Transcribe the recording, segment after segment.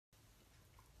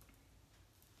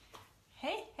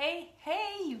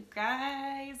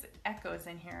guys. Echoes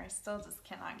in here. I still just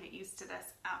cannot get used to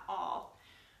this at all.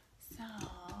 So,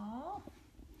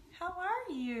 how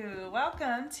are you?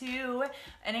 Welcome to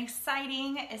an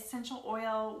exciting Essential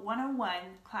Oil 101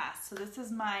 class. So this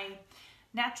is my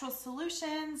natural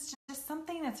solutions, just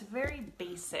something that's very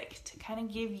basic to kind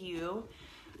of give you,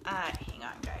 hang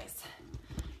on guys,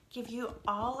 give you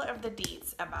all of the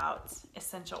deets about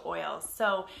essential oils.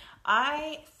 So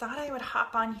I thought I would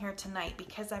hop on here tonight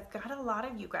because I've got a lot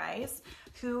of you guys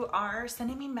who are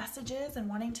sending me messages and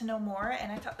wanting to know more,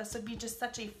 and I thought this would be just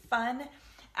such a fun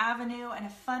avenue and a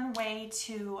fun way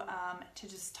to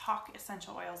just talk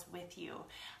essential oils with you.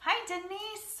 Hi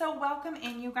Denise, so welcome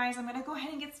in you guys. I'm gonna go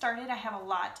ahead and get started. I have a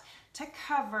lot to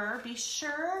cover. Be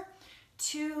sure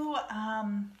to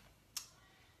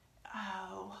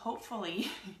hopefully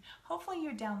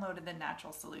you downloaded the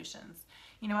natural solutions.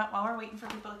 You know what, while we're waiting for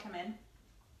people to come in,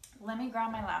 let me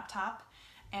grab my laptop,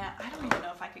 and I don't even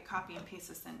know if I could copy and paste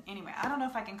this in. Anyway, I don't know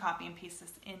if I can copy and paste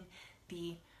this in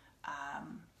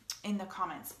the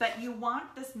comments, but you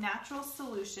want this natural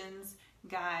solutions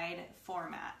guide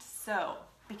format. So,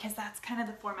 because that's kind of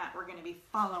the format we're going to be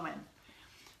following.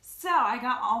 So I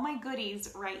got all my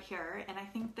goodies right here, and I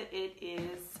think that it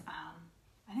is,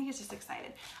 I think it's just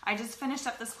excited. I just finished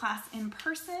up this class in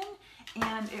person,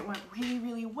 and it went really,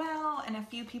 really well, and a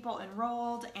few people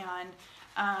enrolled, and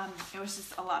it was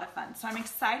just a lot of fun. So I'm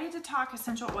excited to talk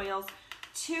essential oils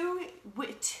to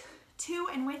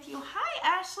and with you.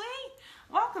 Hi, Ashley.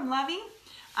 Welcome, lovey.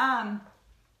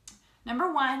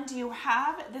 Number one, do you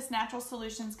have this natural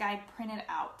solutions guide printed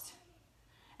out?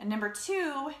 And number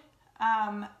two,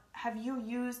 have you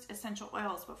used essential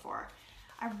oils before?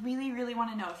 I really, really want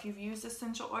to know if you've used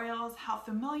essential oils, how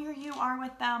familiar you are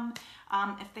with them,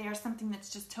 if they are something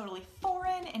that's just totally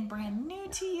foreign and brand new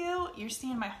to you. You're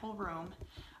seeing my whole room.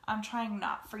 I'm trying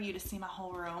not for you to see my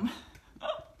whole room.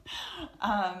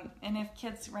 And if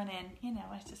kids run in, you know,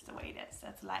 it's just the way it is.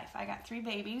 That's life. I got 3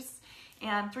 babies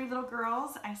and 3 little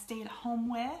girls I stayed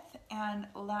home with and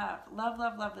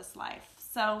love this life.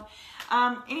 So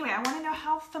anyway, I want to know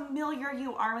how familiar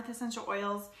you are with essential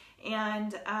oils,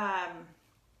 and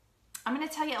I'm going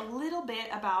to tell you a little bit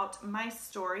about my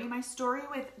story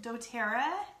with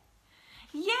doTERRA.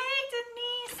 Yay,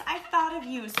 Denise! I thought of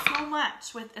you so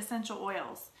much with essential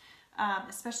oils,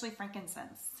 especially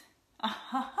frankincense.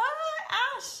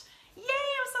 Ash! Yay!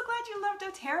 I'm so glad you love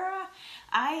doTERRA.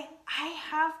 I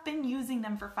have been using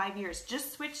them for 5 years.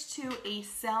 Just switched to a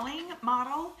selling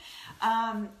model,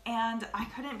 and I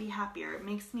couldn't be happier. It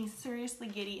makes me seriously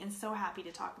giddy and so happy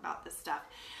to talk about this stuff.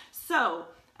 So,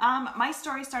 my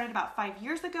story started about 5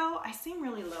 years ago. I seem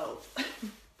really low.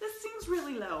 This seems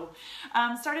really low.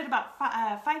 Started about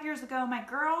 5 years ago. My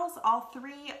girls, all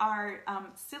 3 are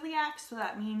celiac, so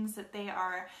that means that they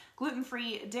are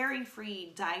gluten-free,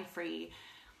 dairy-free, dye-free.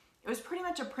 It was pretty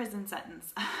much a prison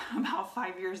sentence about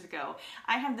 5 years ago.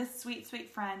 I have this sweet,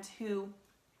 sweet friend who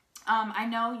I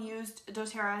know used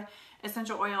doTERRA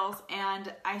essential oils,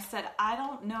 and I said, I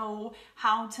don't know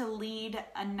how to lead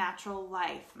a natural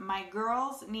life. My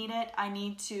girls need it. I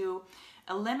need to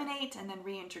eliminate and then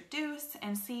reintroduce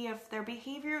and see if their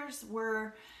behaviors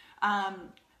were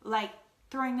like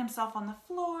throwing themselves on the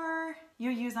floor. You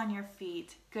use on your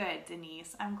feet. Good,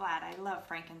 Denise. I'm glad. I love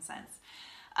frankincense.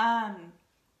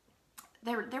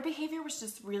 Their behavior was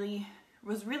just really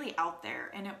out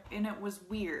there, and it was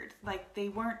weird. Like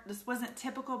this wasn't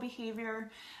typical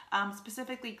behavior.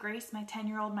 Specifically Grace, my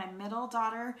 10-year-old, my middle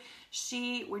daughter,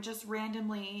 she would just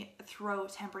randomly throw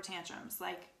temper tantrums,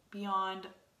 like beyond.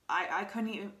 I couldn't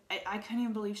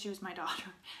even believe she was my daughter,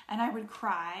 and I would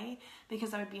cry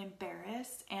because I would be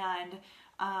embarrassed, and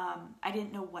I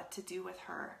didn't know what to do with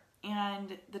her.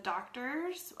 And the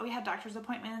doctors, we had doctor's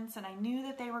appointments, and I knew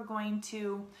that they were going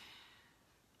to,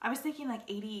 I was thinking like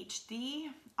ADHD,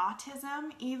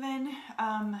 autism even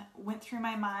went through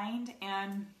my mind,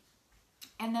 and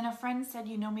then a friend said,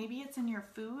 you know, maybe it's in your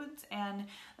foods and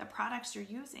the products you're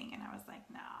using. And I was like,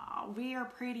 no, we are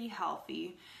pretty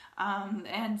healthy.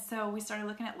 And so we started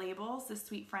looking at labels. This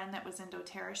sweet friend that was in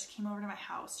doTERRA, she came over to my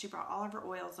house. She brought all of her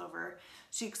oils over.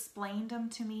 She explained them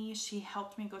to me. She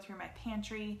helped me go through my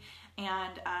pantry.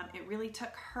 And it really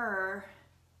took her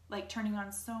like turning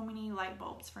on so many light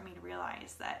bulbs for me to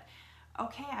realize that,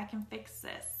 okay, I can fix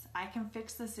this. I can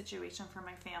fix this situation for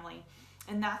my family.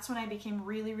 And that's when I became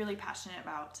really, really passionate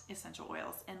about essential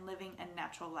oils and living a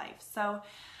natural life. So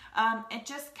it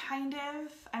just kind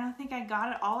of, I don't think I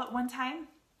got it all at one time.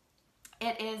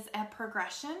 It is a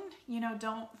progression. You know,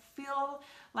 don't feel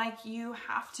like you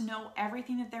have to know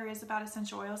everything that there is about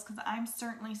essential oils, because I'm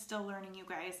certainly still learning, you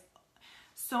guys,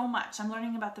 so much. I'm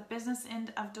learning about the business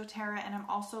end of doTERRA, and I'm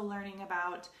also learning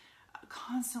about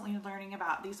constantly learning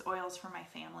about these oils for my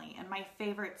family, and my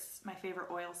favorite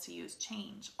oils to use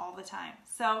change all the time.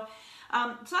 So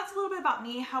that's a little bit about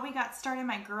me, how we got started.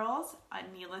 My girls,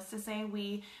 needless to say,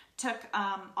 we took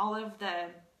all of the,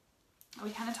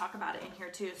 we kind of talk about it in here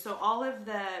too. So all of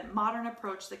the modern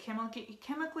approach, the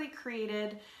chemically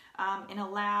created in a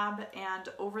lab and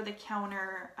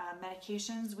over-the-counter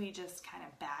medications, we just kind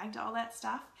of bagged all that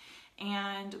stuff.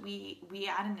 And we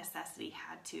out of necessity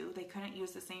had to. They couldn't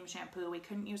use the same shampoo. We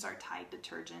couldn't use our Tide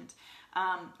detergent.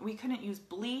 We couldn't use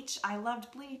bleach. I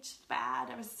loved bleach bad.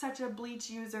 I was such a bleach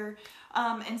user.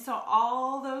 And so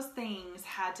all those things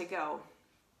had to go.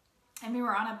 And we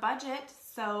were on a budget,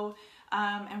 so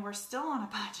and we're still on a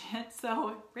budget.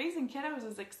 So raising kiddos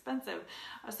is expensive.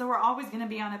 So we're always going to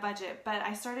be on a budget. But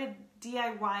I started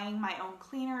DIYing my own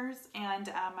cleaners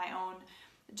and my own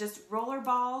just roller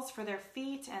balls for their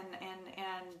feet and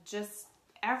just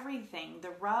everything.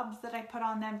 The rubs that I put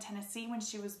on them. Tennessee, when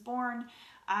she was born,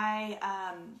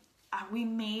 we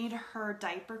made her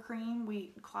diaper cream.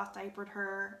 We cloth diapered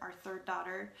her, our third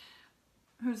daughter,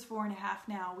 who's 4.5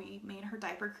 now. We made her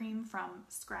diaper cream from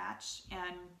scratch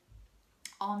and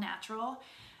all natural,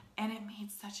 and it made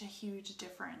such a huge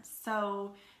difference.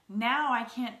 So now I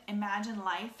can't imagine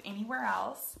life anywhere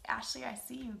else. Ashley, I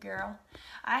see you, girl.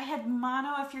 I had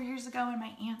mono a few years ago, and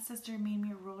my aunt's sister made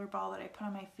me a roller ball that I put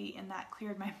on my feet, and that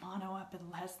cleared my mono up in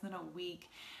less than a week.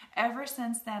 Ever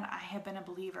since then, I have been a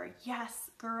believer. Yes,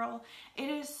 girl, it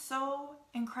is so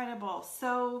incredible.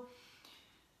 So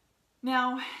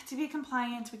now, to be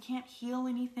compliant, we can't heal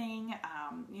anything.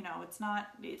 I'm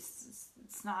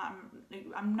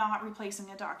not replacing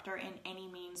a doctor in any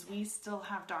means. We still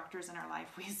have doctors in our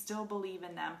life. We still believe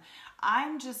in them.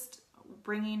 I'm just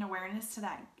bringing awareness to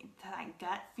that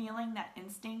gut feeling, that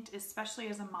instinct, especially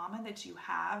as a mama, that you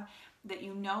have, that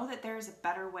you know that there's a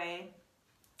better way.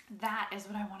 That is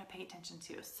what I want to pay attention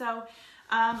to. So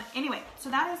anyway, so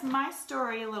that is my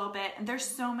story a little bit. And there's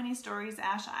so many stories,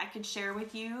 Ash, I could share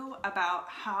with you about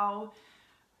how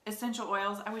essential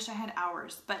oils, I wish I had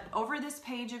hours, but over this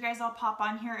page, you guys, I'll pop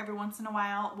on here every once in a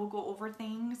while. We'll go over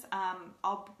things.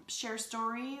 I'll share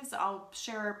stories. I'll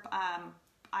share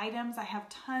items. I have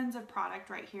tons of product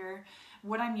right here,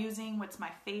 what I'm using, what's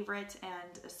my favorite.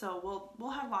 And so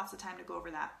we'll have lots of time to go over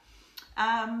that.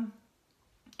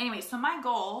 Anyway, so my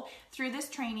goal through this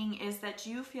training is that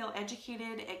you feel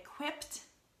educated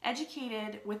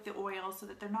with the oils so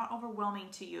that they're not overwhelming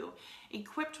to you,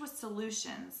 equipped with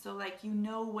solutions. So like, you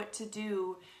know what to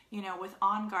do, with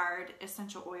On Guard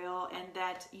essential oil, and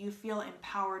that you feel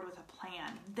empowered with a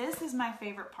plan. This is my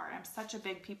favorite part. I'm such a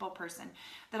big people person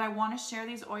that I want to share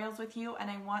these oils with you, and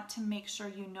I want to make sure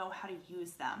you know how to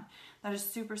use them. That is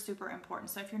super, super important.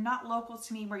 So if you're not local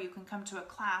to me where you can come to a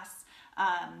class,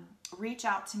 reach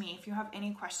out to me if you have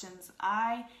any questions.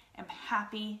 I am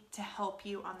happy to help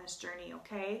you on this journey,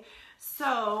 okay?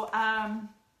 So,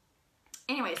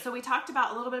 anyway, so we talked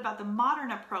about a little bit about the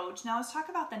modern approach. Now let's talk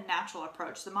about the natural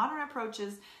approach. The modern approach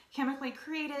is chemically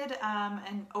created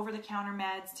and over-the-counter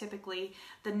meds typically.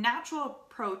 The natural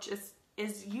approach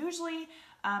is usually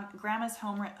grandma's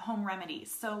home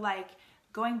remedies. So like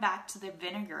going back to the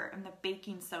vinegar and the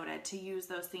baking soda to use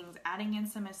those things, adding in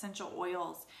some essential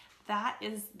oils. That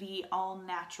is the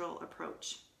all-natural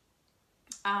approach.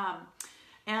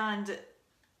 And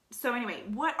so anyway,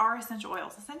 what are essential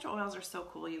oils? Essential oils are so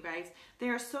cool, you guys. They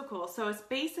are so cool. So it's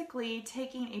basically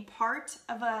taking a part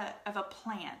of a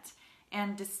plant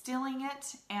and distilling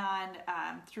it and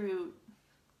I'm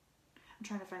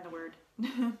trying to find the word,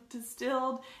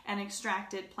 distilled and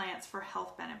extracted plants for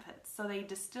health benefits. So they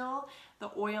distill the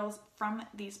oils from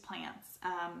these plants.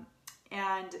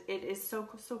 And it is so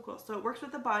cool. So it works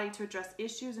with the body to address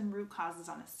issues and root causes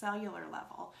on a cellular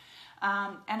level.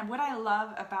 And what I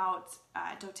love about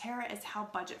doTERRA is how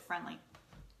budget friendly.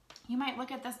 You might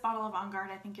look at this bottle of On Guard.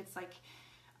 I think it's like,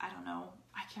 I don't know,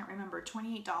 I can't remember,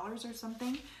 $28 or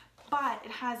something. But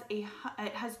it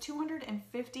has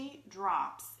 250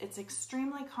 drops. It's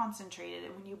extremely concentrated.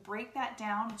 And when you break that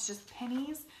down, it's just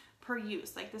pennies per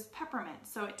use, like this peppermint.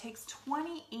 So it takes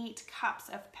 28 cups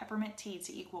of peppermint tea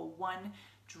to equal 1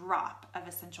 drop of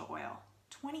essential oil.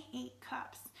 28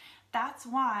 cups. That's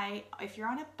why if you're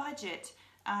on a budget,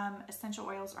 essential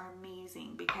oils are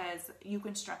amazing because you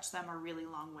can stretch them a really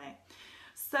long way.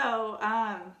 So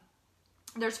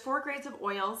there's 4 grades of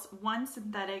oils, 1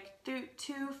 synthetic,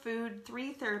 2 food,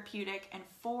 3 therapeutic, and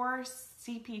 4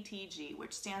 CPTG,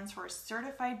 which stands for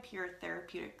Certified Pure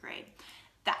Therapeutic Grade.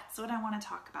 That's what I want to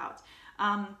talk about.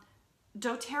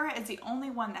 doTERRA is the only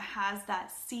one that has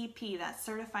that CP, that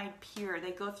certified pure.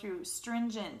 They go through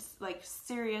stringent, like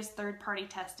serious third-party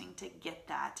testing to get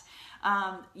that.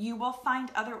 You will find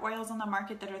other oils on the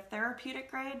market that are therapeutic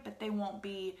grade, but they won't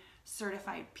be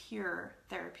certified pure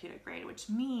therapeutic grade, which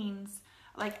means,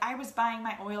 like, I was buying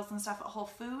my oils and stuff at Whole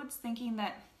Foods thinking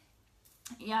that,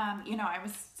 yeah, you know, I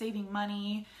was saving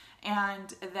money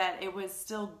and that it was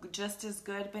still just as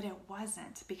good, but it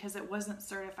wasn't, because it wasn't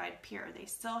certified pure. They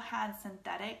still had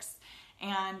synthetics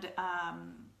and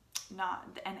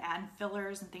and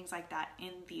fillers and things like that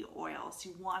in the oils.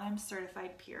 You want them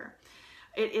certified pure.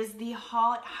 It is the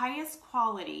highest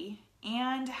quality.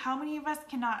 And how many of us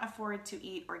cannot afford to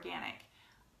eat organic?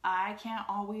 I can't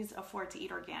always afford to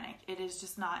eat organic. It is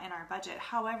just not in our budget.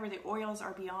 However, the oils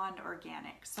are beyond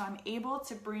organic. So I'm able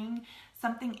to bring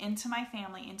something into my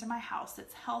family, into my house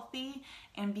that's healthy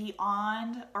and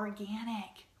beyond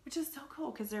organic, which is so cool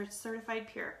because they're certified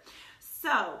pure.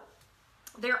 So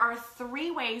there are 3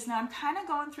 ways. Now I'm kind of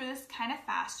going through this kind of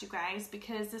fast, you guys,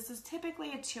 because this is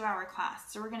typically a 2-hour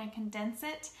class. So we're going to condense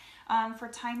it for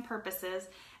time purposes.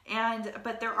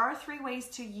 But there are 3 ways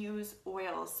to use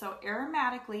oils. So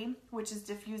aromatically, which is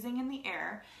diffusing in the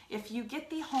air. If you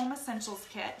get the Home Essentials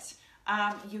kit,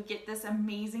 you get this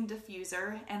amazing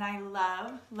diffuser, and I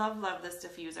love this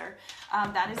diffuser.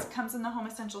 That comes in the Home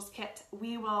Essentials kit.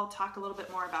 We will talk a little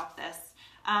bit more about this.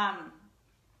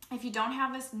 If you don't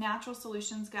have this natural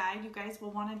solutions guide, you guys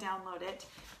will want to download it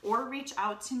or reach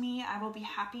out to me. I will be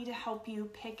happy to help you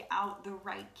pick out the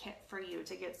right kit for you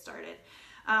to get started.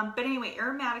 But anyway,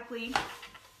 aromatically,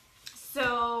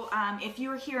 so if you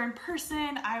were here in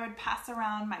person, I would pass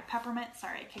around my peppermint.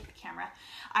 Sorry, I kicked the camera.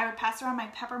 I would pass around my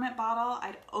peppermint bottle.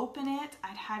 I'd open it.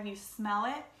 I'd have you smell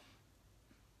it.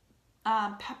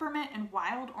 Peppermint and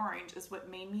wild orange is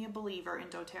what made me a believer in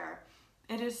doTERRA.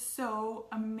 It is so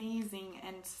amazing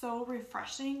and so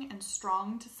refreshing and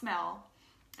strong to smell.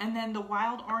 And then the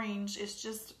wild orange is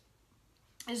just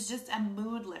a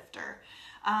mood lifter.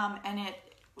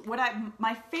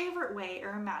 My favorite way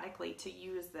aromatically to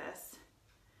use this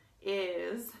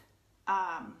is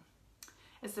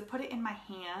to put it in my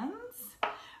hands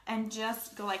and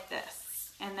just go like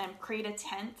this and then create a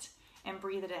tent and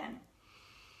breathe it in.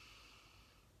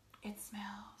 It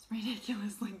smells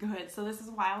ridiculously good. So this is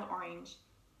wild orange.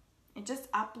 It just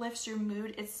uplifts your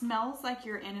mood. It smells like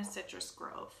you're in a citrus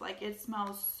grove. Like, it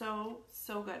smells so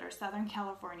good. Or Southern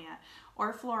California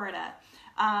or Florida.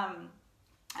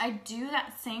 I do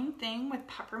that same thing with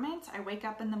peppermint. I wake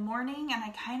up in the morning and I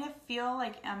kind of feel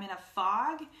like I'm in a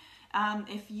fog.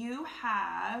 If you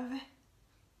have,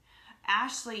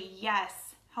 Ashley,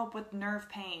 yes, help with nerve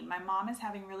pain. My mom is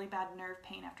having really bad nerve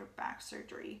pain after back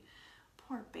surgery.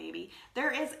 Poor baby.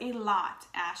 There is a lot,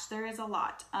 Ash. There is a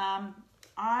lot.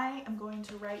 I am going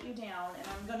to write you down and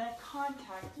I'm going to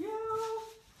contact you.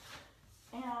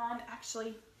 And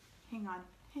actually, hang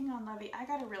on, Lovey. I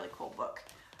got a really cool book.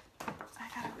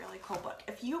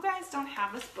 If you guys don't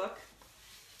have this book,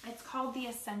 it's called The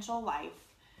Essential Life.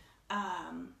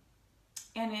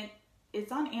 And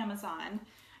it's on Amazon.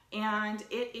 And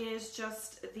it is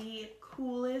just the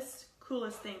coolest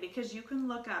thing because you can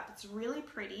look up. It's really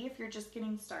pretty if you're just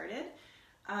getting started.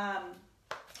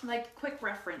 Like quick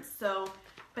reference.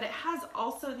 But it has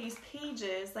also these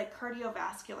pages like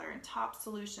cardiovascular and top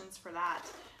solutions for that.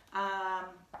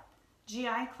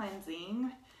 GI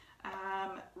cleansing.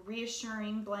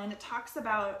 Reassuring blend. It talks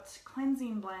about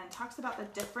cleansing blend, talks about the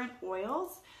different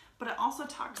oils, but it also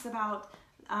talks about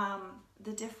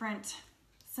the different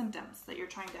symptoms that you're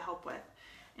trying to help with.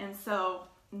 And so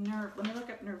let me look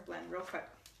up nerve blend real quick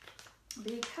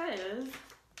because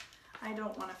I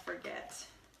don't want to forget.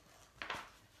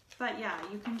 But yeah,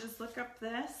 you can just look up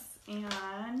this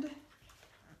and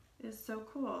is so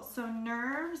cool. So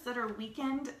nerves that are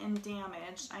weakened and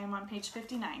damaged. I am on page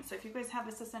 59. So if you guys have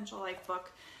this Essential Life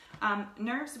book,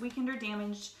 nerves weakened or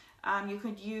damaged, you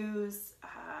could use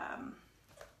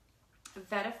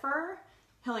vetiver,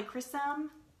 helichrysum,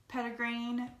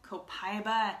 petitgrain,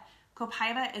 copaiba.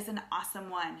 Copaiba is an awesome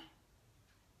one.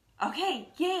 Okay,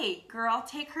 yay, girl.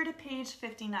 Take her to page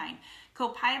 59.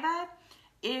 Copaiba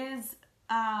is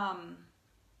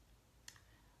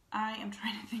I am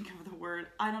trying to think of the word.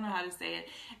 I don't know how to say it.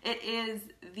 It is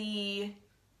the,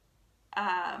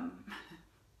 I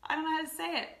don't know how to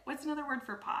say it. What's another word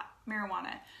for pot?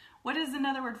 Marijuana. What is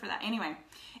another word for that? Anyway,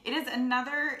 it is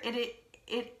another,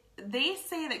 they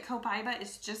say that copaiba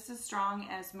is just as strong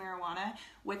as marijuana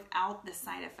without the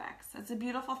side effects. That's a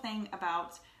beautiful thing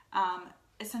about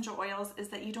essential oils is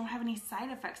that you don't have any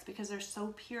side effects because they're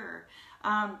so pure.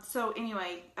 So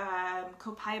anyway,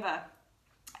 copaiba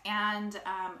and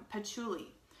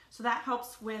patchouli. So that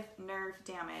helps with nerve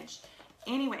damage.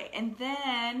 Anyway, and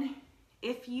then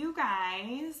if you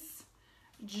guys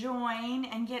join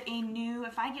and get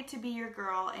if I get to be your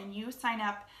girl and you sign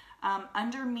up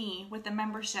under me with the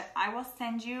membership, I will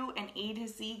send you an A to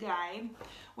Z guide,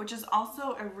 which is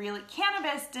also a really,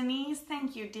 cannabis, Denise,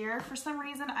 thank you, dear. For some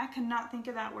reason, I could not think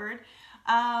of that word.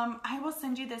 I will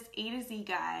send you this A to Z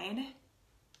guide,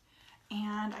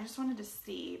 and I just wanted to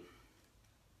see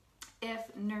if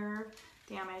nerve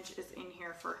damage is in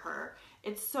here for her.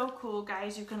 It's so cool,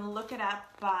 guys. You can look it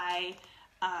up by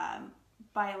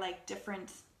like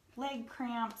different leg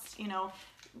cramps, you know,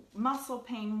 muscle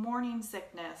pain, morning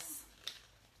sickness,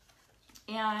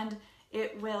 and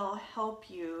it will help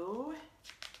you.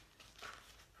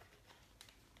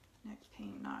 Neck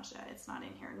pain, nausea, it's not in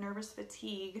here. Nervous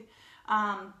fatigue.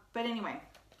 But anyway,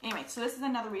 so this is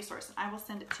another resource. I will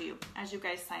send it to you as you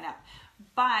guys sign up.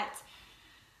 But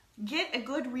get a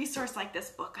good resource like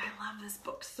this book. I love this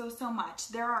book so much.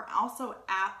 There are also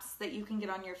apps that you can get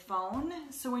on your phone.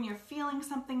 So when you're feeling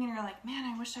something and you're like, man,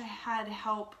 I wish I had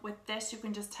help with this, you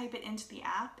can just type it into the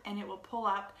app and it will pull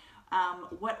up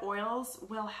what oils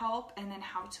will help and then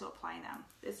how to apply them.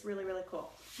 It's really, really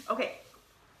cool. Okay,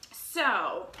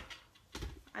 so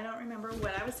I don't remember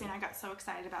what I was saying. I got so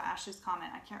excited about Ashley's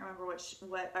comment. I can't remember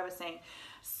what I was saying.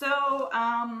 So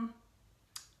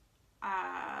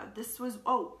this was,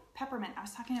 peppermint. I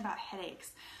was talking about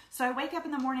headaches. So I wake up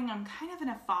in the morning, I'm kind of in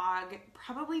a fog,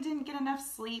 probably didn't get enough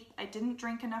sleep. I didn't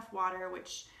drink enough water,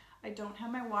 which I don't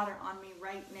have my water on me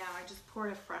right now. I just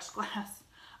poured a fresh glass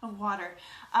of water.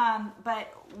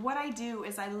 But what I do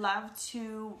is I love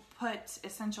to put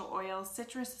essential oils,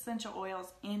 citrus essential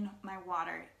oils in my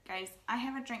water. Guys, I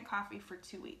haven't drank coffee for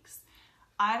 2 weeks.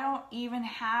 I don't even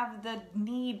have the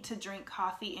need to drink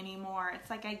coffee anymore. It's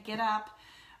like I get up,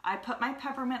 I put my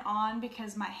peppermint on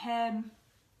because my head,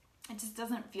 it just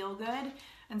doesn't feel good.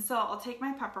 And so I'll take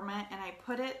my peppermint and I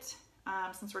put it,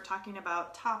 since we're talking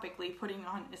about topically putting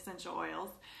on essential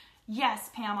oils. Yes,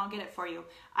 Pam, I'll get it for you.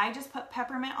 I just put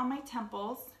peppermint on my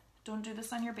temples. Don't do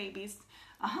this on your babies,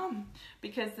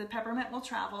 because the peppermint will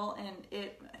travel and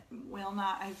it will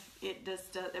not,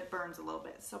 it burns a little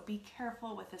bit. So be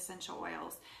careful with essential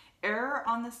oils. Err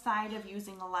on the side of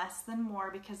using less than more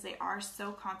because they are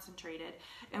so concentrated.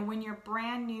 And when you're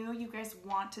brand new, you guys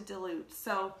want to dilute.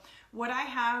 So what I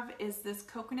have is this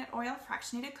coconut oil,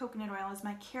 fractionated coconut oil is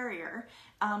my carrier,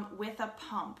 with a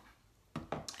pump.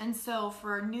 And so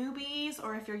for newbies,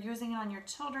 or if you're using it on your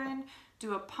children,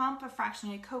 do a pump of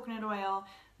fractionated coconut oil,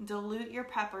 dilute your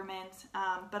peppermint.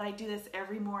 But I do this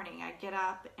every morning. I get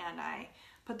up and I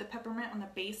put the peppermint on the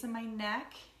base of my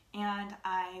neck and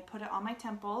I put it on my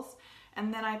temples,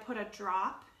 and then I put a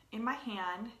drop in my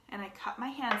hand and I cup my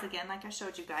hands again like I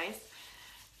showed you guys,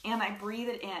 and I breathe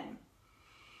it in.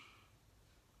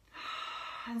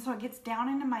 And so it gets down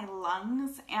into my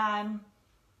lungs and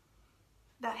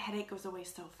that headache goes away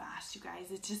so fast, you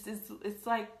guys. It just is, it's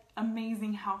like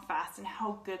amazing how fast and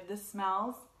how good this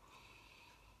smells.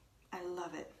 I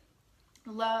love it.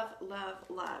 Love, love,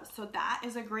 love. So that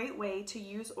is a great way to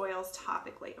use oils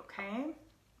topically, okay?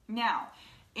 Now,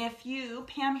 if you,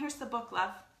 Pam, here's the book,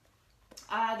 love.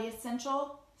 The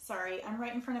Essential, sorry, I'm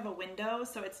right in front of a window,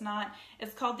 so it's not,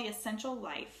 it's called The Essential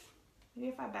Life. Maybe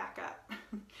if I back up.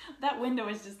 That window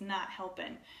is just not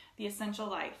helping. The Essential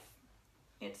Life.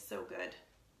 It's so good.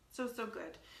 So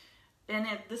good. And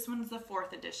this one's the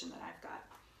 4th edition that I've got.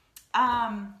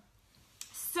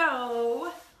 So,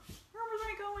 where was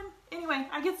I going? Anyway,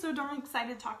 I get so darn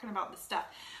excited talking about this stuff.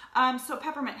 So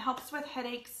peppermint helps with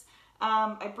headaches.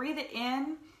 I breathe it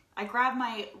in. I grab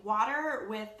my water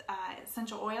with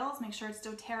essential oils. Make sure it's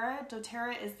doTERRA.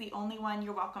 doTERRA is the only one,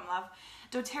 you're welcome, love.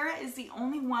 doTERRA is the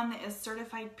only one that is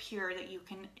certified pure that you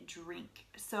can drink.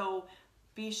 So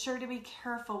be sure to be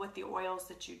careful with the oils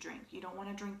that you drink. You don't want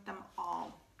to drink them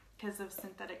all because of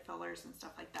synthetic fillers and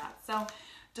stuff like that. So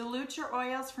dilute your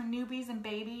oils for newbies and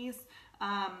babies.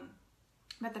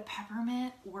 But the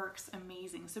peppermint works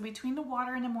amazing. So between the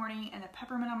water in the morning and the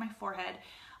peppermint on my forehead,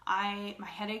 my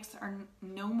headaches are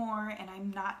no more, and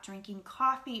I'm not drinking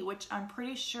coffee, which I'm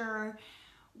pretty sure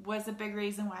was a big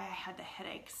reason why I had the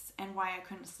headaches and why I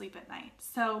couldn't sleep at night.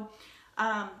 So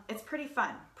it's pretty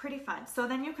fun. So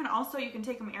then you can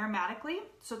take them aromatically,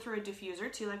 so through a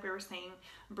diffuser too, like we were saying,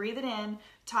 breathe it in.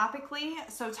 Topically,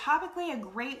 a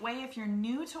great way if you're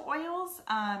new to oils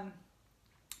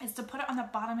is to put it on the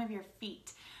bottom of your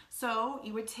feet. So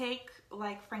you would take,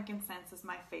 like, frankincense is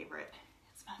my favorite.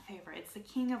 It's the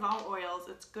king of all oils.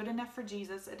 It's good enough for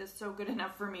Jesus. It is so good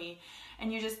enough for me.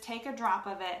 And you just take a drop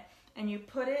of it and you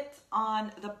put it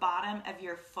on the bottom of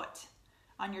your foot,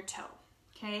 on your toe.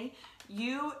 okay?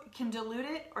 You can dilute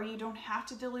it or you don't have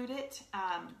to dilute it.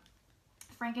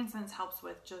 Frankincense helps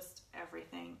with just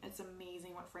everything. It's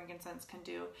amazing what frankincense can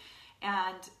do.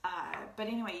 And, but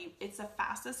anyway, it's the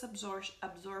fastest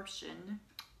absorption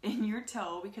in your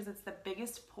toe because it's the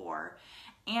biggest pore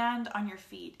and on your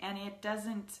feet. And it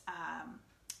doesn't,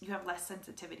 you have less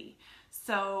sensitivity.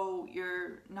 So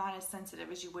you're not as sensitive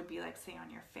as you would be, like, say,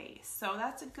 on your face. So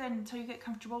that's a good, until you get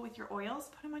comfortable with your oils,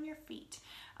 put them on your feet.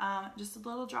 Just a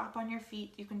little drop on your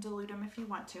feet. You can dilute them if you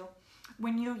want to.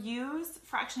 When you use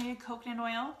fractionated coconut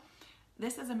oil,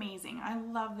 this is amazing. I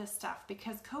love this stuff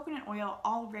because coconut oil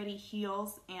already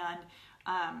heals and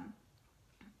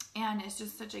it's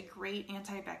just such a great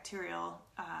antibacterial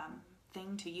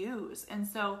thing to use. And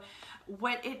so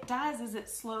what it does is it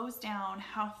slows down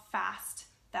how fast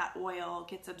that oil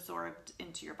gets absorbed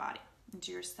into your body,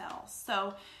 into your cells.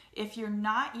 So if you're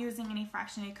not using any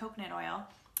fractionated coconut oil,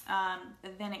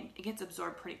 then it gets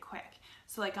absorbed pretty quick.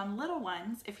 So like on little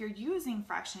ones, if you're using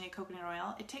fractionated coconut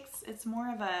oil, it's more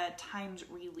of a timed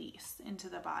release into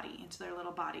the body, into their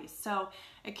little bodies. So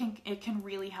it can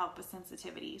really help with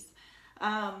sensitivities.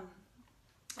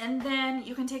 And then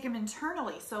you can take them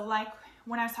internally. So like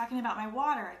when I was talking about my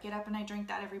water, I get up and I drink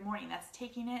that every morning. That's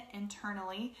taking it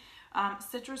internally.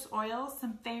 Citrus oils,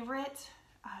 some favorite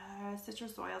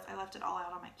citrus oils. I left it all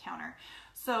out on my counter.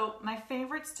 So my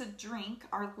favorites to drink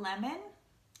are lemon,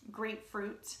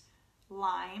 grapefruit,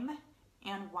 lime,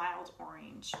 and wild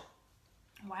orange.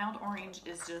 Wild orange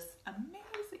is just amazing.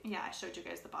 Yeah, I showed you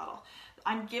guys the bottle.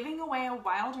 I'm giving away a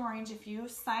wild orange if you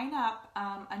sign up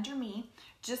under me,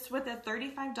 just with a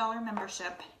 $35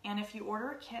 membership. And if you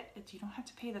order a kit, you don't have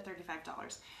to pay the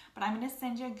 $35. But I'm going to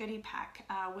send you a goodie pack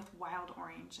with wild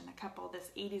orange and a couple,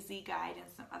 this A to Z guide and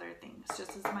some other things,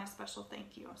 just as my special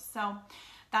thank you. So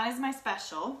that is my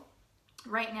special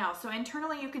right now. So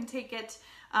internally you can take it,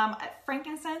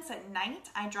 frankincense at night.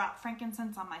 I drop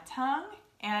frankincense on my tongue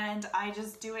and I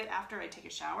just do it after I take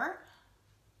a shower.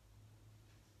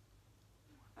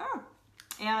 Oh,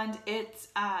 and it's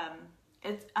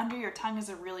under your tongue is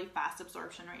a really fast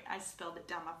absorption rate. I spilled it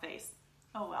down my face.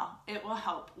 Oh well, it will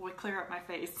help with clear up my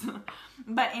face.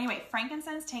 But anyway,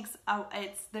 frankincense takes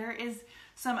there is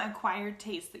some acquired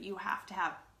taste that you have to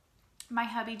have. My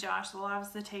hubby Josh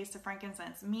loves the taste of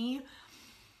frankincense. Me,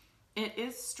 it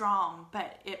is strong,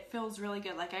 but it feels really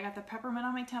good. Like I got the peppermint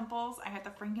on my temples, I got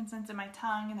the frankincense in my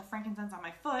tongue, and the frankincense on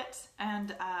my foot,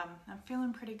 and I'm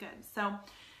feeling pretty good. So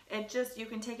it just, you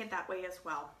can take it that way as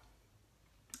well.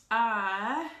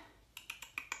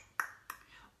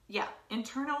 Yeah,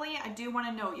 internally, I do want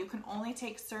to note you can only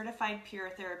take certified pure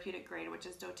therapeutic grade, which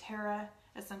is doTERRA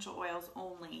essential oils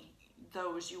only.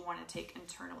 Those you want to take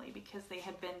internally because they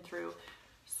have been through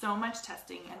so much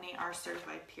testing and they are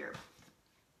certified pure.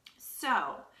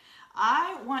 So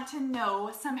I want to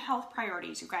know some health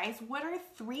priorities, you guys. What are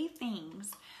 3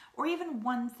 things or even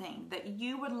one thing that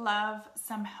you would love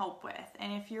some help with?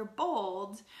 And if you're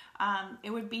bold, it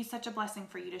would be such a blessing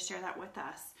for you to share that with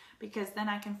us, because then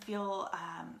I can feel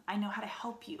I know how to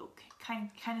help you, kind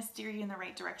of steer you in the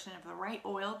right direction of the right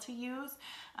oil to use.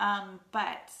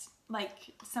 But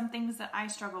like some things that I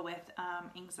struggle with,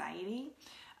 anxiety,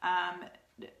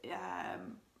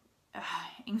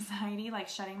 like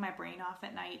shutting my brain off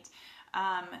at night,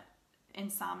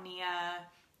 insomnia,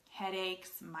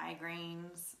 headaches,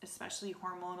 migraines, especially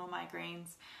hormonal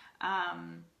migraines,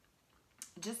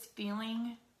 just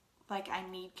feeling like I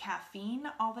need caffeine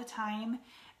all the time,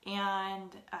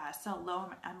 and so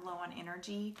I'm low on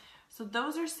energy. So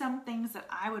those are some things that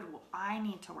I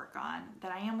need to work on,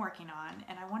 that I am working on,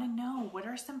 and I want to know, what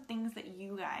are some things that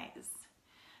you guys?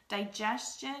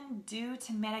 Digestion due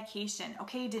to medication.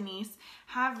 Okay, Denise,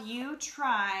 have you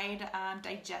tried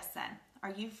Digestin?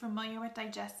 Are you familiar with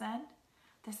Digestin?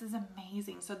 This is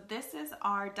amazing. So this is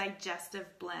our digestive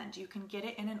blend. You can get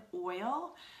it in an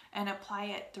oil and apply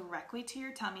it directly to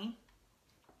your tummy,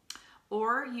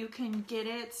 or you can get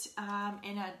it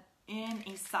in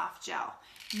a soft gel.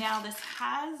 Now this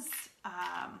has,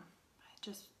 I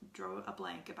just drew a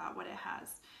blank about what it has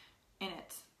in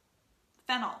it.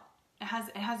 Fennel. It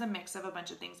has a mix of a bunch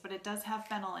of things, but it does have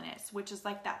fennel in it, which is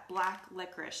like that black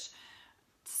licorice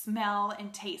smell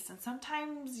and taste. And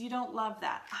sometimes you don't love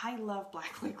that. I love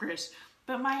black licorice,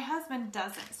 but my husband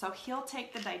doesn't. So he'll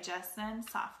take the Digestin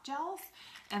soft gels,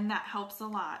 and that helps a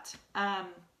lot.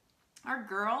 Our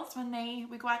girls, when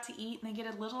we go out to eat and they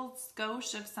get a little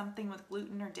skosh of something with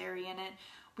gluten or dairy in it,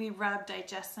 we rub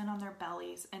Digestin on their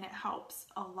bellies, and it helps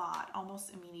a lot,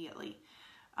 almost immediately.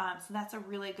 So that's a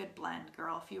really good blend,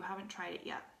 girl, if you haven't tried it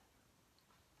yet.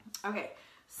 Okay,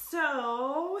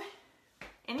 so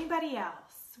anybody else?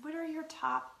 What are your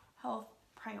top health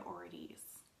priorities.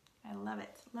 I love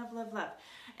it. Love, love, love.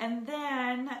 And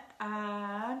then,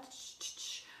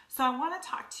 so I want to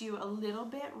talk to you a little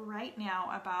bit right now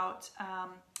about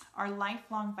our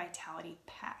Lifelong Vitality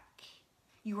Pack.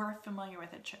 You are familiar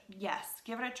with it. Yes,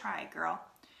 give it a try, girl.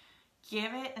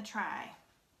 Give it a try.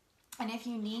 And if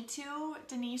you need to,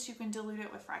 Denise, you can dilute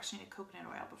it with fractionated coconut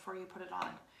oil before you put it on.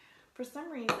 For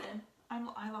some reason,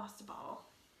 I lost a bottle.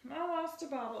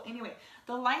 Anyway,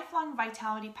 the Lifelong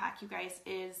Vitality Pack, you guys,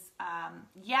 is,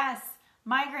 yes,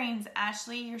 migraines.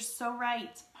 Ashley, you're so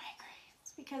right.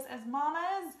 Migraines. Because as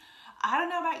mamas, I don't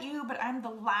know about you, but I'm the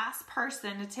last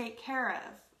person to take care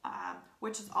of,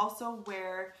 which is also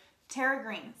where Terra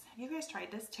Greens. Have you guys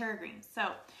tried this? Terra Greens.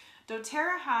 So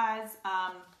doTERRA has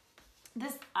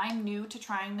this. I'm new to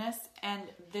trying this, and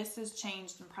this has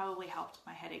changed and probably helped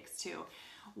my headaches too.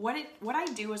 What I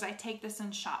do is I take this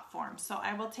in shot form. So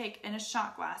I will take in a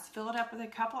shot glass, fill it up with a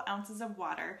couple ounces of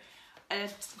water, a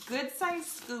good sized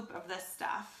scoop of this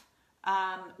stuff,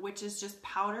 which is just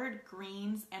powdered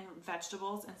greens and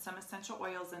vegetables and some essential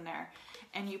oils in there.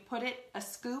 And you put a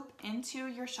scoop into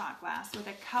your shot glass with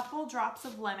a couple drops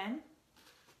of lemon,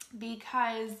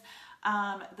 because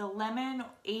the lemon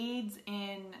aids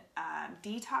in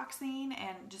detoxing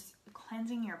and just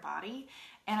cleansing your body.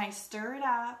 And I stir it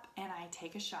up and I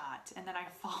take a shot, and then I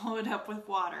follow it up with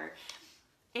water.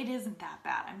 It isn't that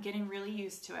bad. I'm getting really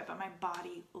used to it, but my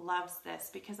body loves this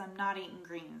because I'm not eating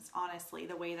greens, honestly,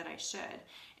 the way that I should.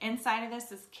 Inside of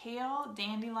this is kale,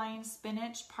 dandelion,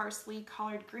 spinach, parsley,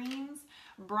 collard greens,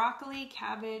 broccoli,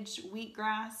 cabbage,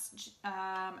 wheatgrass,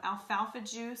 alfalfa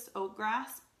juice,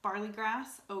 oatgrass, barley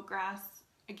grass, oatgrass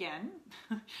again,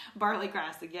 barley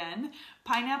grass again,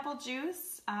 pineapple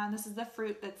juice, this is the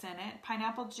fruit that's in it,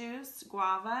 pineapple juice,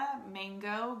 guava,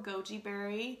 mango, goji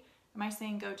berry. Am I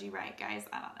saying goji right, guys?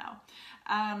 I don't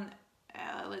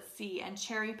know. Let's see, and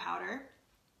cherry powder.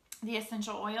 The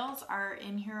essential oils are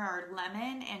in here are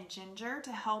lemon and ginger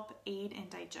to help aid in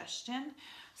digestion.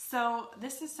 So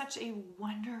this is such a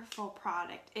wonderful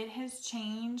product. It has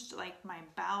changed like my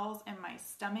bowels and my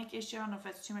stomach issue. I don't know if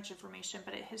that's too much information,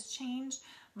 but it has changed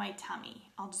my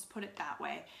tummy. I'll just put it that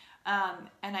way.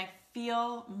 And I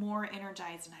feel more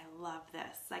energized, and I love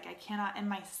this. Like I cannot, and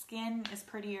my skin is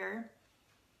prettier.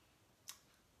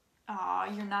 Oh,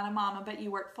 you're not a mama, but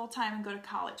you work full time and go to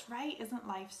college, right? Isn't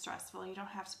life stressful? You don't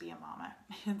have to be a mama.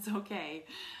 It's okay.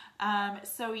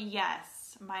 So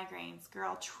yes, migraines,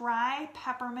 girl, try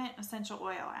peppermint essential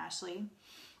oil, Ashley.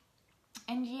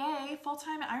 And yay, full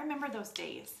time. I remember those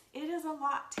days. It is a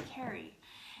lot to carry.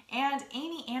 And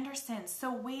Amy Anderson,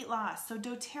 so weight loss. So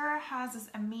doTERRA has this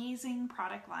amazing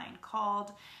product line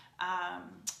called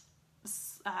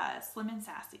Slim and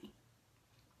Sassy.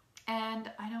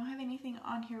 And I don't have anything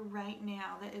on here right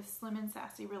now that is Slim and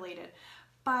Sassy related,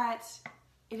 but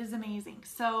it is amazing.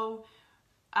 So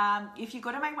if you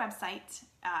go to my website,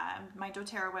 my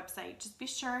doTERRA website, just be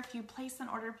sure if you place an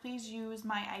order, please use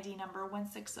my ID number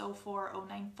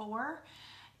 1604094.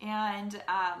 And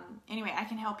anyway, I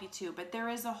can help you too, but there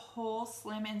is a whole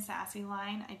Slim and Sassy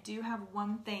line. I do have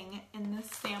one thing in this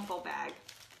sample bag.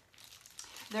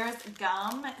 There's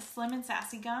gum, Slim and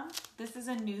Sassy gum. This is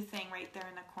a new thing right there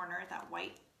in the corner, that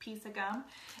white piece of gum.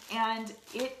 And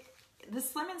the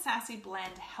Slim and Sassy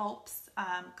blend helps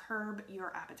curb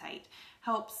your appetite,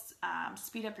 helps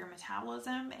speed up your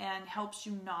metabolism, and helps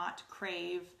you not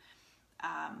crave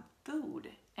food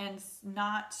and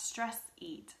not stress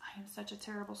eat. I am such a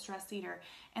terrible stress eater.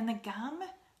 And the gum,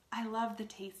 I love the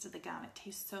taste of the gum. It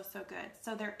tastes so, so good.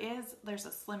 So there's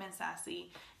a Slim and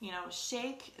Sassy,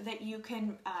 shake that you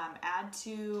can add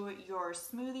to your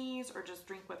smoothies or just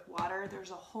drink with water.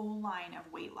 There's a whole line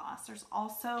of weight loss. There's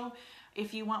also,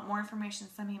 if you want more information,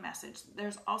 send me a message.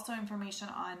 There's also information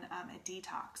on a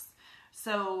detox.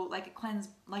 So like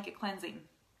a cleansing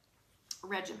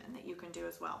regimen that you can do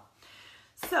as well.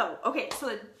 So, okay, so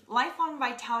the Lifelong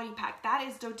Vitality Pack, that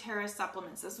is doTERRA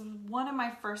supplements. This was one of my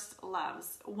first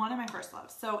loves.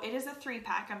 So it is a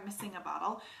 3-pack. I'm missing a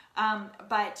bottle.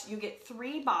 But you get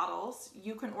 3 bottles.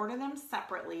 You can order them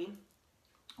separately.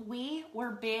 We were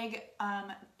big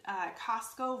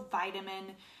Costco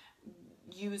vitamin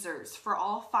users for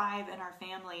all 5 in our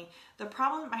family. The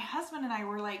problem, my husband and I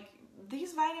were like,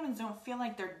 these vitamins don't feel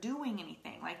like they're doing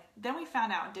anything. Like, then we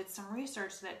found out and did some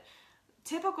research that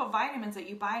typical vitamins that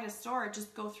you buy at a store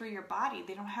just go through your body.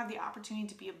 They don't have the opportunity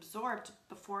to be absorbed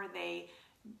before they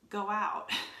go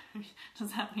out.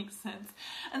 Does that make sense?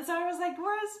 And so I was like,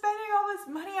 we're spending all this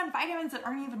money on vitamins that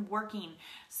aren't even working.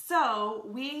 So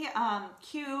we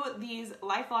cue these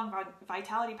Lifelong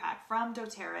Vitality Pack from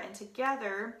doTERRA, and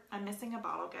together, I'm missing a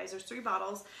bottle, guys. There's 3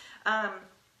 bottles.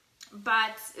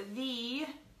 But the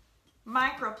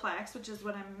Microplex, which is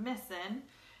what I'm missing,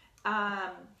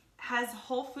 has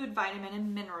whole food vitamin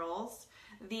and minerals.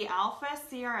 The Alpha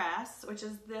CRS, which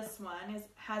is this one,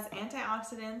 has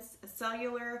antioxidants,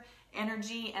 cellular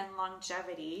energy, and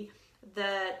longevity.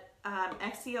 The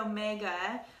XE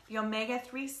Omega, the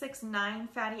omega-3, 6, 9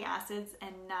 fatty acids,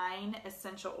 and 9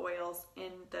 essential oils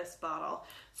in this bottle.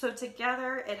 So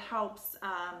together it helps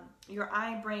your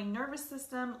eye, brain, nervous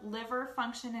system, liver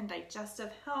function and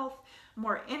digestive health,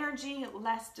 more energy,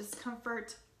 less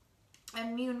discomfort,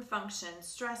 immune function,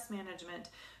 stress management,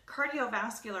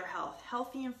 cardiovascular health,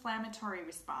 healthy inflammatory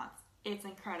response. It's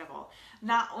incredible.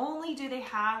 Not only do they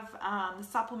have the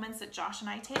supplements that Josh and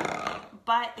I take,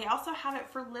 but they also have it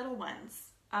for little ones.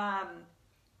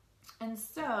 And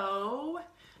so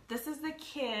this is the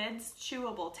kids'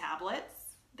 chewable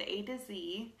tablets, the A to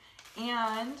Z.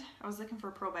 And I was looking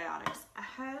for probiotics. I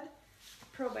had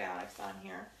probiotics on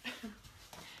here.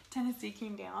 Tennessee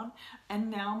came down,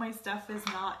 and now my stuff is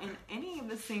not in any of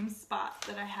the same spots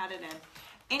that I had it in.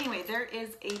 Anyway, there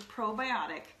is a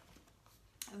probiotic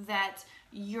that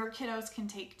your kiddos can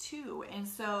take too. And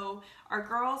so our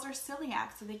girls are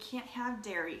celiac, so they can't have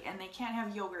dairy and they can't have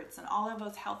yogurts and all of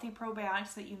those healthy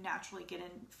probiotics that you naturally get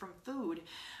in from food.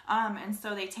 And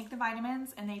so they take the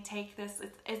vitamins and they take this.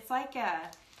 It's like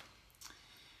a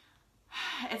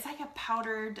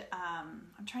powdered,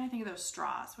 I'm trying to think of those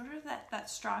straws. What are that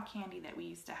straw candy that we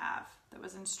used to have that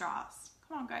was in straws?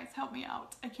 Come on guys, help me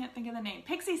out. I can't think of the name.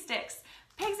 Pixie sticks.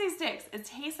 Pixie sticks. It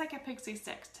tastes like a pixie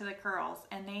sticks to the girls,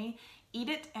 and they eat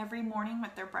it every morning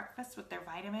with their breakfast, with their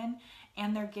vitamin,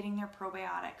 and they're getting their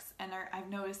probiotics. And I've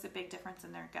noticed a big difference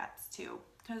in their guts too.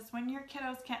 Because when your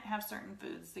kiddos can't have certain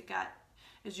foods, the gut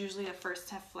is usually the first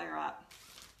to flare up.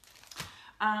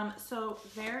 So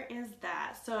there is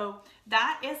that. So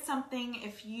that is something,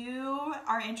 if you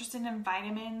are interested in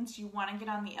vitamins, you want to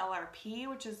get on the LRP,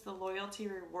 which is the Loyalty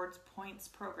Rewards Points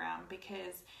Program,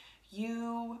 because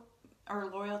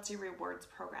Loyalty Rewards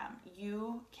Program,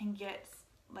 you can get,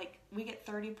 we get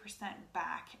 30%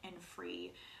 back in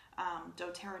free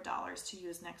doTERRA dollars to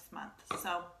use next month.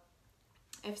 So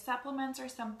if supplements are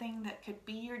something that could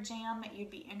be your jam that you'd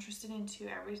be interested into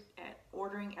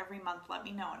ordering every month, let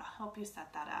me know and I'll help you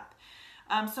set that up.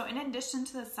 So in addition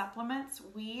to the supplements,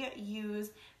 we use,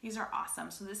 these are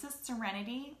awesome. So this is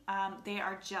Serenity. They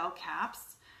are gel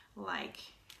caps like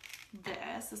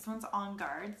this. This one's On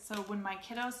Guard. So when my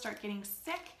kiddos start getting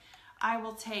sick, I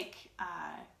will take,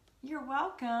 you're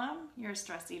welcome. You're a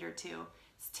stress eater too.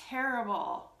 It's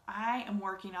terrible. I am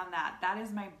working on that. That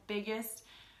is my biggest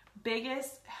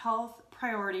health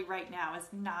priority right now, is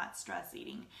not stress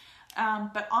eating.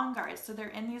 But On Guard, so they're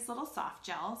in these little soft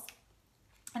gels,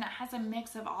 and it has a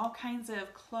mix of all kinds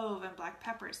of clove and black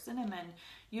pepper, cinnamon,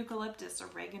 eucalyptus,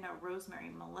 oregano, rosemary,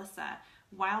 melissa,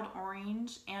 wild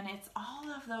orange, and it's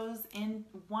all of those in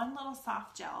one little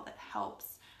soft gel that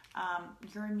helps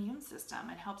your immune system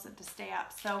and helps it to stay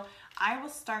up. So I will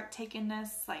start taking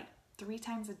this 3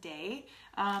 times a day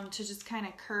to just kind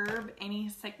of curb any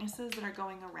sicknesses that are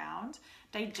going around.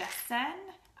 Digestin,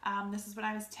 this is what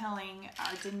I was telling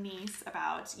Denise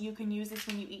about. You can use this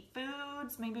when you eat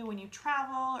foods, maybe when you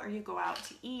travel or you go out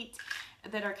to eat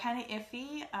that are kind of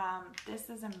iffy. This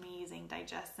is amazing.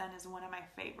 Digestin is one of my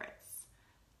favorites.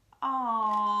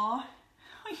 Aww,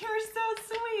 you're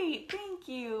so sweet. Thank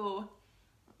you.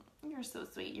 You're so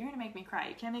sweet. You're going to make me cry.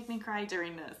 You can't make me cry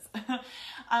during this.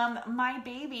 My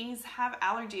babies have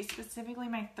allergies, specifically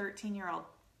my 13-year-old.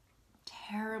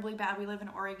 Terribly bad. We live in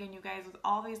Oregon, you guys, with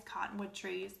all these cottonwood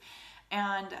trees.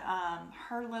 And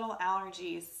her little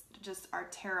allergies just are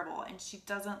terrible. And she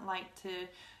doesn't like to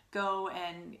go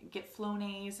and get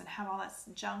Flonase and have all that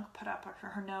junk put up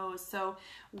her nose. So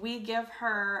we give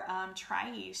her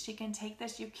Tri-Ease. She can take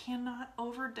this. You cannot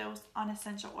overdose on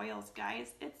essential oils,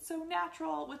 guys. It's so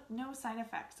natural with no side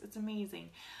effects. It's amazing.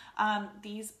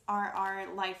 These are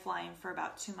our lifeline for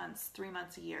about 2 months, 3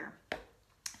 months a year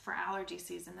for allergy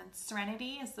season. Then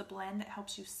Serenity is the blend that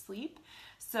helps you sleep.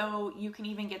 So you can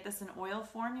even get this in oil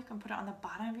form. You can put it on the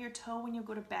bottom of your toe when you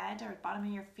go to bed, or the bottom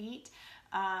of your feet.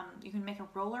 You can make a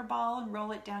roller ball and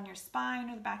roll it down your spine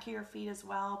or the back of your feet as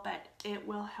well, but it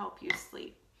will help you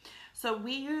sleep. So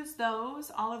we use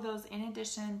all of those in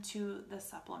addition to the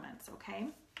supplements, okay?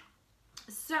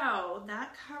 So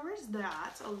that covers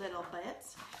that a little bit.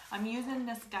 I'm using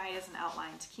this guy as an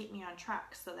outline to keep me on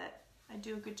track so that I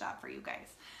do a good job for you guys.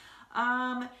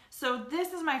 So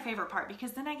this is my favorite part,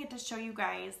 because then I get to show you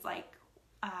guys I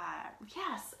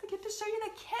get to show you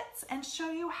the kits and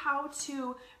show you how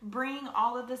to bring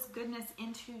all of this goodness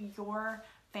into your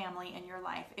family and your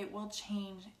life. It will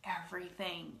change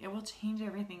everything. It will change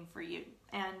everything for you.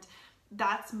 And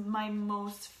that's my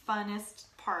most funnest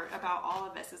part about all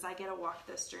of this, is I get to walk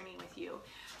this journey with you.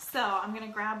 So I'm gonna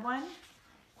grab one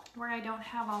where I don't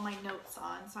have all my notes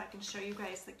on so I can show you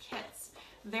guys the kits.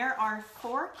 There are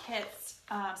 4 kits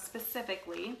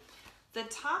specifically. The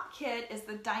top kit is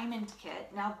the diamond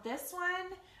kit. Now this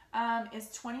one is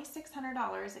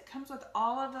 $2,600. It comes with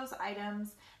all of those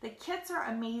items. The kits are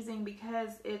amazing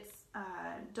because it's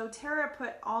doTERRA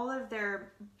put all of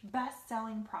their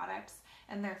best-selling products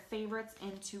and their favorites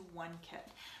into one kit.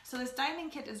 So this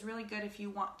diamond kit is really good if you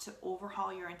want to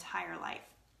overhaul your entire life.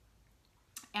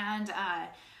 And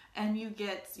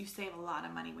you save a lot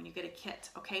of money when you get a kit,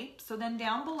 okay? So then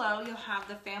down below, you'll have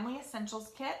the Family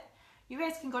Essentials kit. You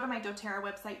guys can go to my doTERRA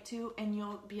website too, and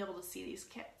you'll be able to see these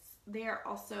kits. They are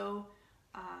also,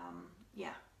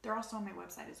 they're also on my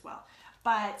website as well.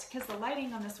 But because the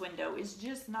lighting on this window is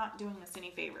just not doing us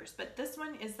any favors. But this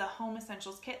one is the Home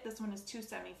Essentials kit. This one is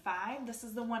 $275. This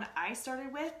is the one I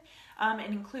started with.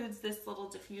 It includes this little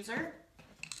diffuser,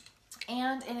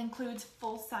 and it includes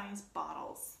full-size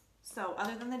bottles. So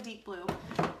other than the deep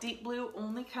blue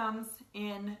only comes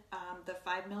in the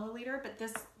 5 milliliter, but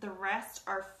the rest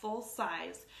are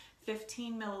full-size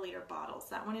 15 milliliter bottles.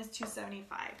 That one is $275.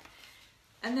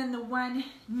 And then the one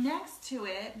next to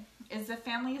it is the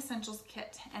Family Essentials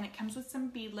kit, and it comes with some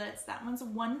beadlets. That one's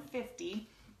 $150,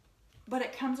 but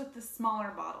it comes with the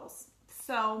smaller bottles.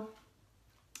 So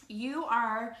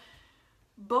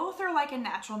both are like a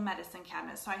natural medicine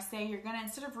cabinet. So I say you're gonna,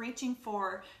 instead of reaching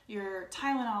for your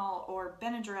Tylenol or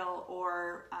Benadryl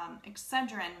or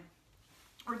Excedrin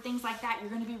or things like that, you're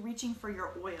gonna be reaching for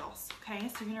your oils, okay?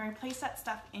 So you're gonna replace that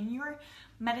stuff in your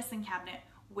medicine cabinet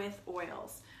with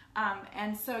oils.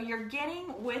 And so you're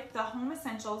getting with the Home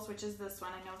Essentials, which is this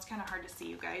one. I know it's kind of hard to see,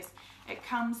 you guys. It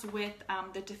comes with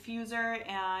the diffuser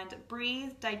and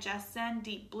Breathe, Digestin,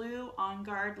 Deep Blue, On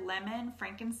Guard, Lemon,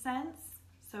 Frankincense.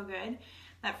 So good.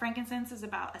 That frankincense is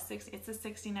about it's a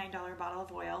 $69 bottle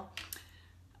of oil.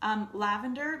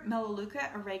 Lavender,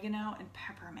 Melaleuca, oregano, and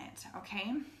peppermint,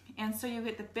 okay? And so you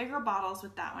get the bigger bottles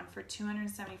with that one for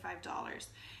 $275.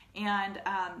 And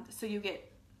so you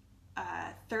get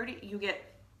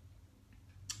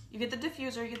you get the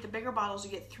diffuser, you get the bigger bottles,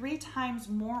 you get 3 times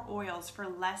more oils for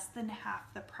less than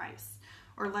half the price,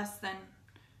 or less than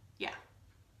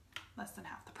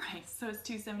half the price. So it's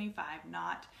 $275,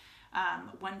 not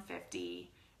 $150,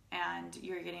 and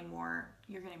you're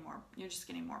just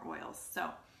getting more oils. So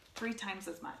 3 times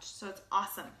as much. So it's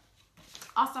awesome.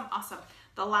 Awesome.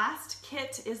 The last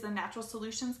kit is the Natural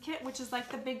Solutions kit, which is like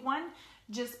the big one,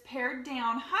 just pared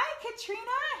down. Hi, Katrina.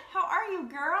 How are you,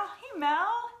 girl? Hey,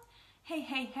 Mel. Hey.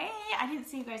 I didn't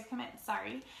see you guys come in.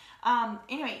 Sorry.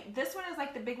 Anyway, this one is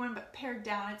like the big one, but pared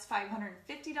down. It's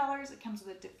 $550. It comes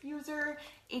with a diffuser,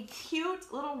 a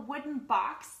cute little wooden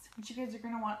box, which you guys are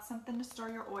going to want something to store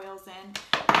your oils in.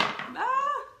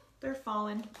 They're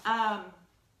falling.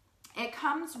 It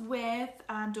comes with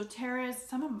doTERRA's,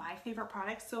 some of my favorite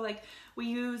products. So like we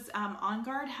use, On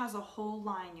Guard has a whole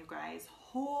line, you guys,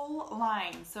 whole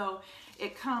line. So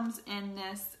it comes in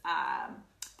this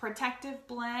protective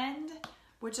blend,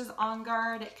 which is On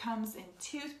Guard. It comes in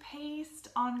toothpaste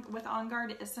with On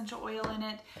Guard essential oil in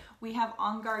it. We have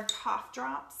On Guard cough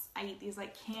drops. I eat these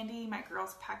like candy. My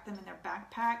girls pack them in their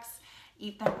backpacks,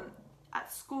 eat them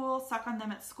at school, suck on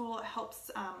them at school. It helps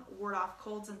ward off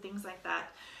colds and things like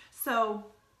that. So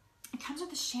it comes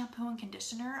with a shampoo and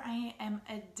conditioner. I am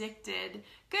addicted.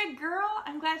 Good girl.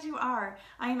 I'm glad you are.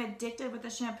 I am addicted with the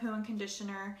shampoo and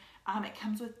conditioner. It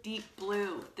comes with Deep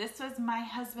Blue. This was my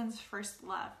husband's first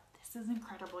love. This is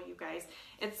incredible, you guys.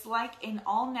 It's like an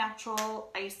all-natural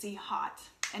icy hot,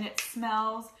 and it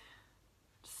smells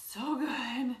so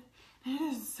good. It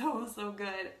is so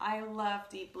good. I love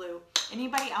Deep Blue.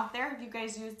 Anybody out there, have you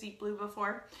guys used Deep Blue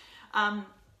before?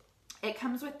 It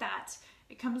comes with that.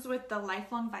 It comes with the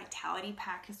Lifelong Vitality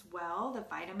Pack as well, the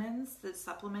vitamins, the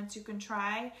supplements you can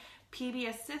try. PB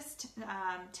Assist,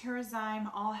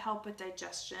 Terrazyme, all help with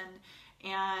digestion.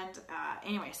 And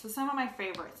anyway, so some of my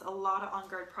favorites, a lot of On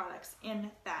Guard products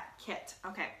in that kit.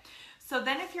 Okay, so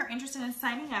then if you're interested in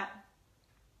signing up,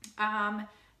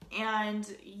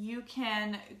 and you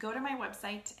can go to my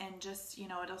website and just,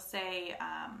 it'll say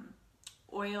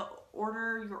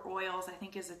order your oils, I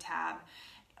think is a tab.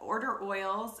 Order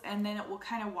oils, and then it will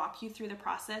kind of walk you through the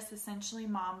process. Essentially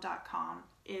mom.com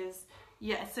is,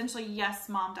 essentially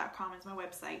yesmom.com is my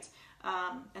website.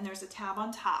 And there's a tab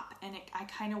on top, and I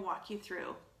kind of walk you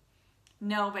through.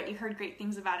 No, but you heard great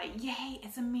things about it. Yay,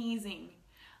 it's amazing.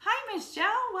 Hi, Michelle.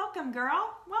 Welcome,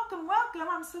 girl. Welcome.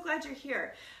 I'm so glad you're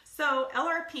here. So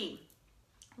LRP,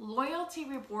 Loyalty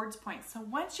rewards points. So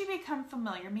once you become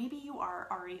familiar, maybe you are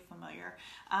already familiar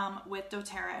with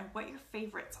doTERRA and what your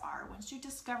favorites are. Once you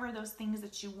discover those things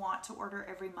that you want to order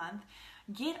every month,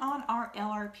 get on our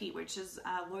LRP, which is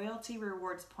loyalty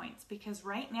rewards points, because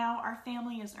right now our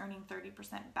family is earning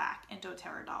 30% back in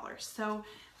doTERRA dollars. So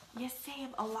you save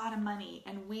a lot of money,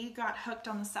 and we got hooked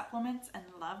on the supplements and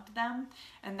loved them,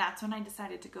 and that's when I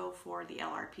decided to go for the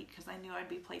LRP, because I knew I'd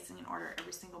be placing an order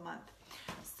every single month.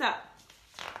 So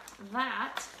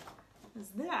that is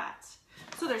that.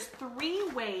 So there's 3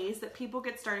 ways that people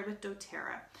get started with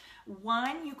doTERRA.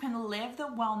 One, you can live the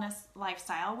wellness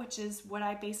lifestyle, which is what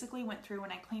I basically went through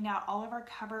when I cleaned out all of our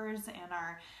cupboards and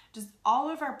just all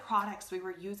of our products we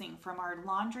were using, from our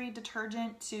laundry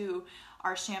detergent to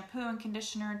our shampoo and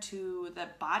conditioner to the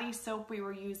body soap we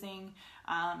were using,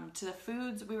 to the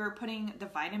foods we were putting, the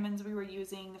vitamins we were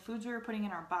using, the foods we were putting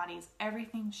in our bodies.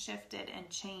 Everything shifted and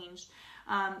changed.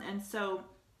 And so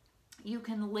you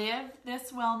can live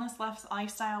this wellness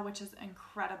lifestyle, which is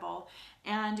incredible.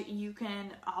 And you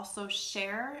can also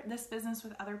share this business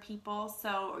with other people.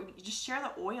 So just share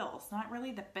the oils, not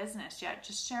really the business yet,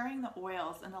 just sharing the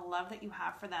oils and the love that you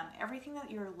have for them, everything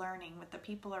that you're learning with the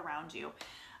people around you.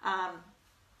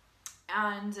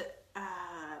 And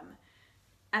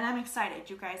I'm excited,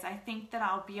 you guys. I think that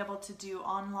I'll be able to do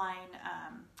online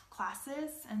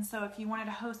classes. And so if you wanted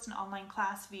to host an online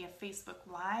class via Facebook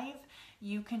Live,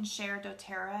 you can share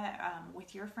doTERRA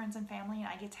with your friends and family, and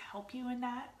I get to help you in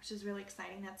that, which is really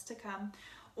exciting. That's to come.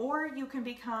 Or you can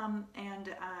become and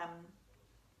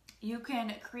you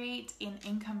can create an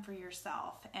income for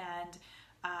yourself and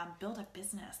build a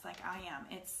business like I am.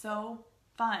 It's so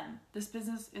fun. This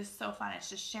business is so fun. It's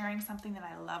just sharing something that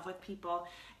I love with people,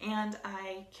 and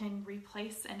I can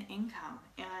replace an income,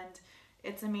 and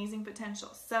it's amazing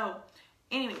potential. So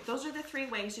anyway, those are the 3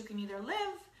 ways you can either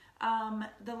live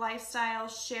the lifestyle,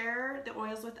 share the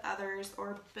oils with others,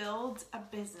 or build a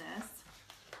business.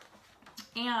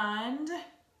 And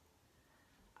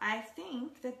I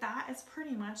think that that is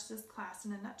pretty much this class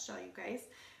in a nutshell, you guys.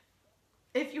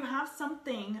 If you have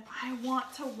something, I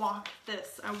want to walk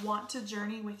this. I want to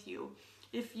journey with you.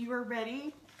 If you are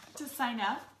ready to sign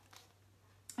up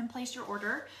and place your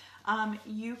order,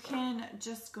 you can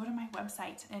just go to my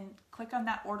website and click on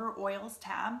that Order Oils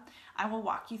tab. I will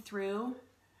walk you through.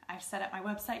 I've set up my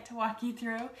website to walk you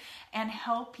through and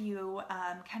help you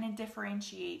kind of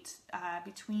differentiate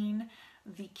between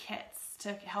the kits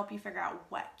to help you figure out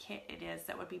what kit it is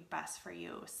that would be best for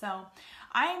you. So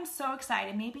I am so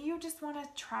excited. Maybe you just want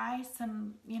to try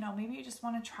some, maybe you just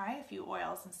want to try a few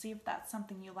oils and see if that's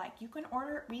something you like. You can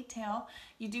order it retail.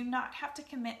 You do not have to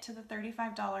commit to the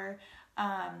 $35,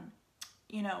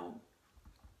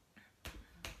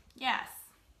 yes.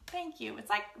 Thank you. It's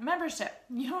like membership.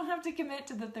 You don't have to commit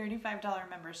to the $35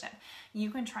 membership. You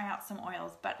can try out some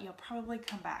oils, but you'll probably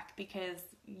come back because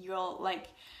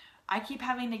I keep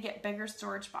having to get bigger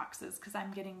storage boxes because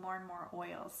I'm getting more and more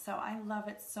oils. So I love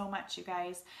it so much, you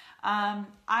guys.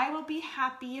 I will be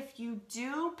happy if you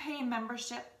do pay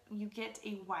membership. You get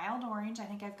a wild orange. I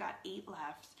think I've got 8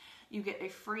 left. You get a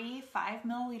free 5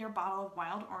 milliliter bottle of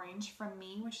wild orange from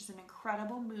me, which is an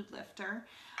incredible mood lifter.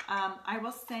 I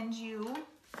will send you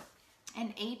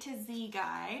an A to Z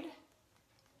guide.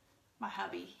 My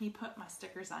hubby, he put my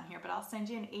stickers on here, but I'll send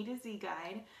you an A to Z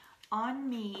guide on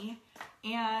me,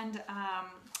 and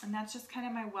that's just kind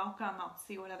of my welcome. I'll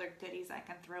see what other goodies I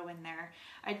can throw in there.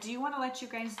 I do want to let you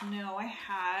guys know I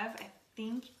have, I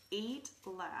think, 8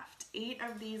 left. 8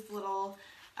 of these little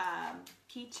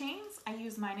keychains. I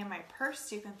use mine in my purse.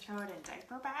 You can throw it in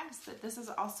diaper bags, but this is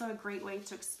also a great way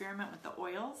to experiment with the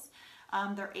oils.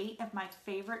 They're 8 of my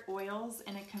favorite oils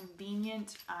in a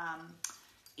convenient,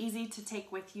 easy to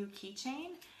take with you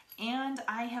keychain. And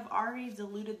I have already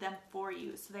diluted them for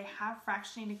you. So they have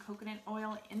fractionated coconut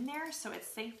oil in there, so it's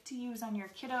safe to use on your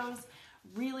kiddos.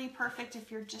 Really perfect if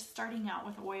you're just starting out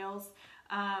with oils.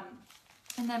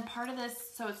 And then part of this,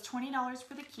 so it's $20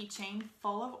 for the keychain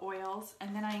full of oils,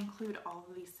 and then I include all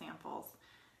of these samples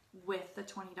with the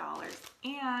 $20.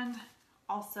 And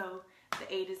also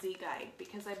the A to Z guide,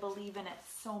 because I believe in it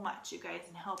so much, you guys,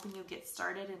 in helping you get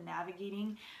started in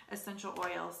navigating essential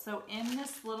oils. So in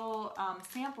this little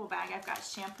sample bag, I've got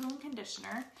shampoo and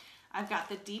conditioner. I've got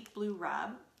the Deep Blue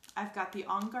Rub. I've got the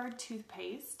On Guard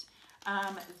toothpaste,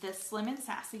 the Slim and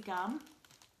Sassy gum,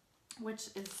 which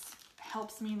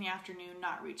helps me in the afternoon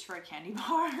not reach for a candy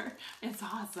bar. It's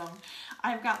awesome.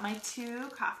 I've got my 2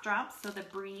 cough drops, so the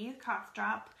Breathe cough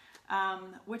drop,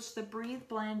 which the Breathe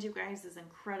blend, you guys, is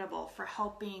incredible for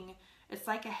helping. It's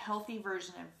like a healthy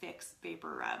version of Vicks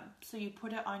Vapor Rub. So you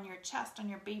put it on your chest, on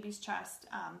your baby's chest,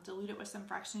 dilute it with some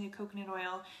fractionated coconut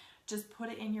oil, just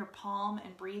put it in your palm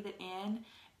and breathe it in.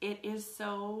 It is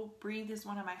so, Breathe is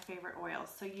one of my favorite oils.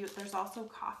 So there's also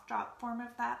cough drop form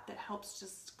of that helps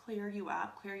just clear you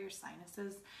up, clear your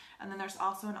sinuses. And then there's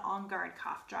also an On Guard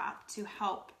cough drop to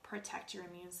help protect your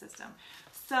immune system.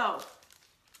 So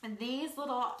these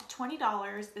little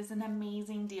 $20 is an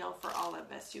amazing deal for all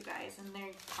of us, you guys. And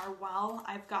they are, well,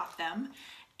 I've got them.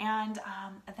 And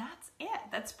that's it.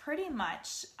 That's pretty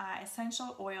much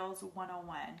Essential Oils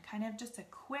 101. Kind of just a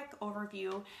quick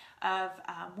overview of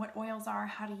what oils are,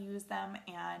 how to use them,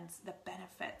 and the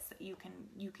benefits that you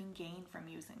can gain from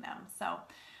using them. So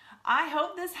I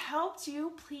hope this helped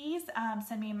you. Please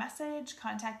send me a message,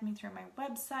 contact me through my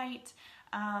website.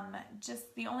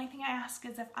 Just the only thing I ask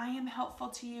is if I am helpful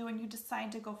to you and you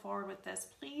decide to go forward with this,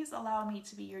 please allow me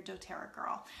to be your doTERRA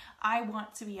girl. I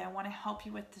want to help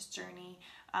you with this journey.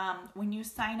 When you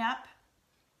sign up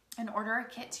and order a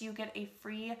kit, you get a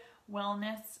free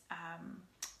wellness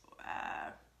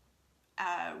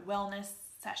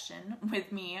session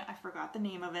with me. I forgot the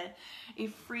name of it. A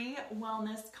free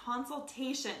wellness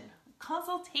consultation.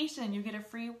 You get a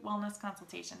free wellness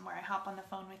consultation where I hop on the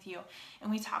phone with you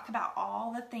and we talk about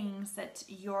all the things that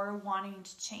you're wanting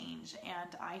to change,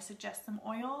 and I suggest some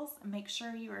oils and make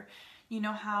sure you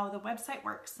know how the website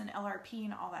works and LRP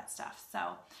and all that stuff.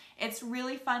 So it's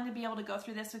really fun to be able to go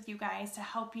through this with you guys to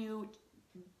help you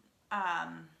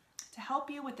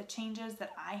with the changes that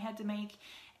I had to make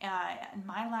in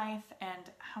my life, and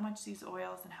how much these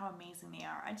oils and how amazing they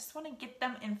are. I just want to get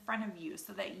them in front of you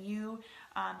so that you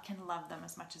can love them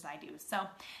as much as I do. So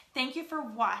thank you for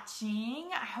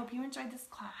watching. I hope you enjoyed this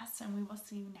class, and we will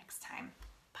see you next time.